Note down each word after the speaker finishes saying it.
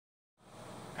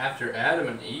After Adam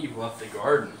and Eve left the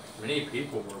garden, many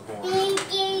people were born.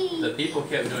 The people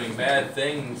kept doing bad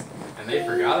things, and they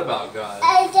forgot about God.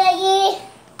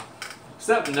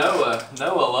 Except Noah.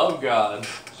 Noah loved God.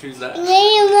 Who's that?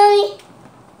 Noah.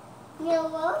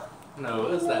 Noah.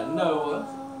 Is that Noah?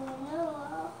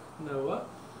 Noah.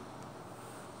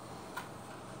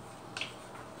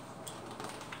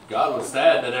 God was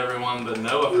sad that everyone but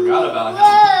Noah forgot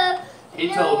about him.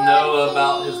 He told Noah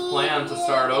about his plan to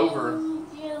start over.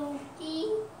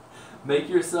 Make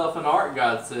yourself an ark,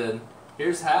 God said.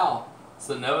 Here's how.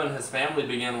 So Noah and his family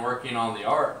began working on the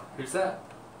ark. Who's that?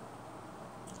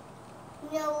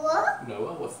 Noah.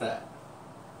 Noah, what's that?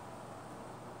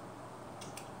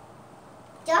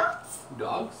 Dogs.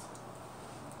 Dogs?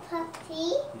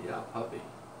 Puppy. Yeah, puppy.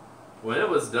 When it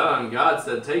was done, God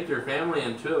said, take your family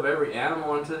and 2 of every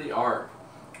animal into the ark.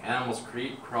 Animals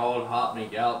creeped, crawled, hopped,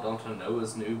 and galloped onto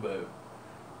Noah's new boat.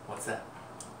 What's that?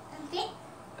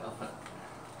 Elephant.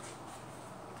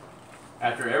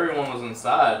 After everyone was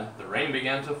inside, the rain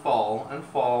began to fall and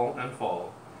fall and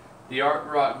fall. The ark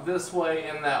rocked this way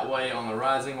and that way on the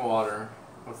rising water.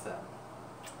 What's that?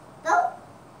 Boat.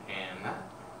 And that.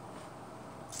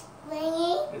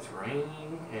 Raining. It's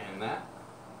raining. And that.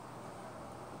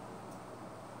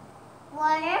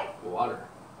 Water. Water.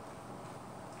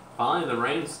 Finally, the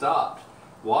rain stopped.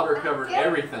 Water covered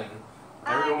everything.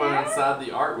 Everyone inside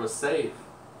the ark was safe.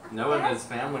 Noah and his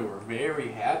family were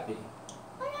very happy.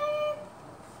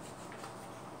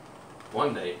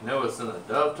 One day, Noah sent a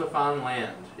dove to find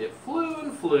land. It flew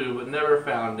and flew, but never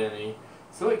found any,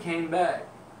 so it came back.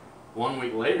 1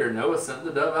 week later, Noah sent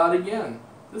the dove out again.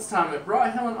 This time it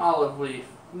brought him an olive leaf.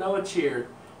 Noah cheered.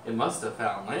 It must have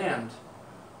found land.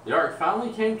 The ark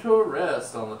finally came to a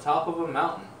rest on the top of a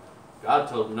mountain. God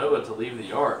told Noah to leave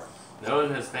the ark. Noah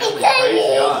and his family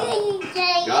praised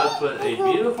God. God put a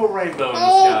beautiful rainbow in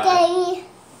the sky.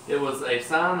 It was a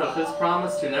sign of his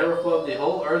promise to never flood the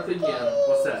whole earth again.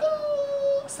 What's that?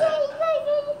 What's that?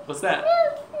 What's that?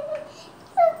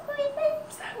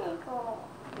 What's that?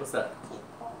 What's that?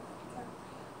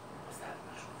 What's that?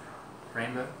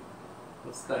 Rainbow?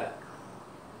 What's that?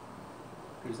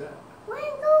 Who's that?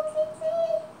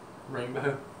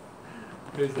 Rainbow?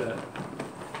 Who's that?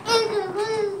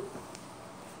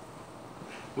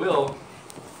 Will.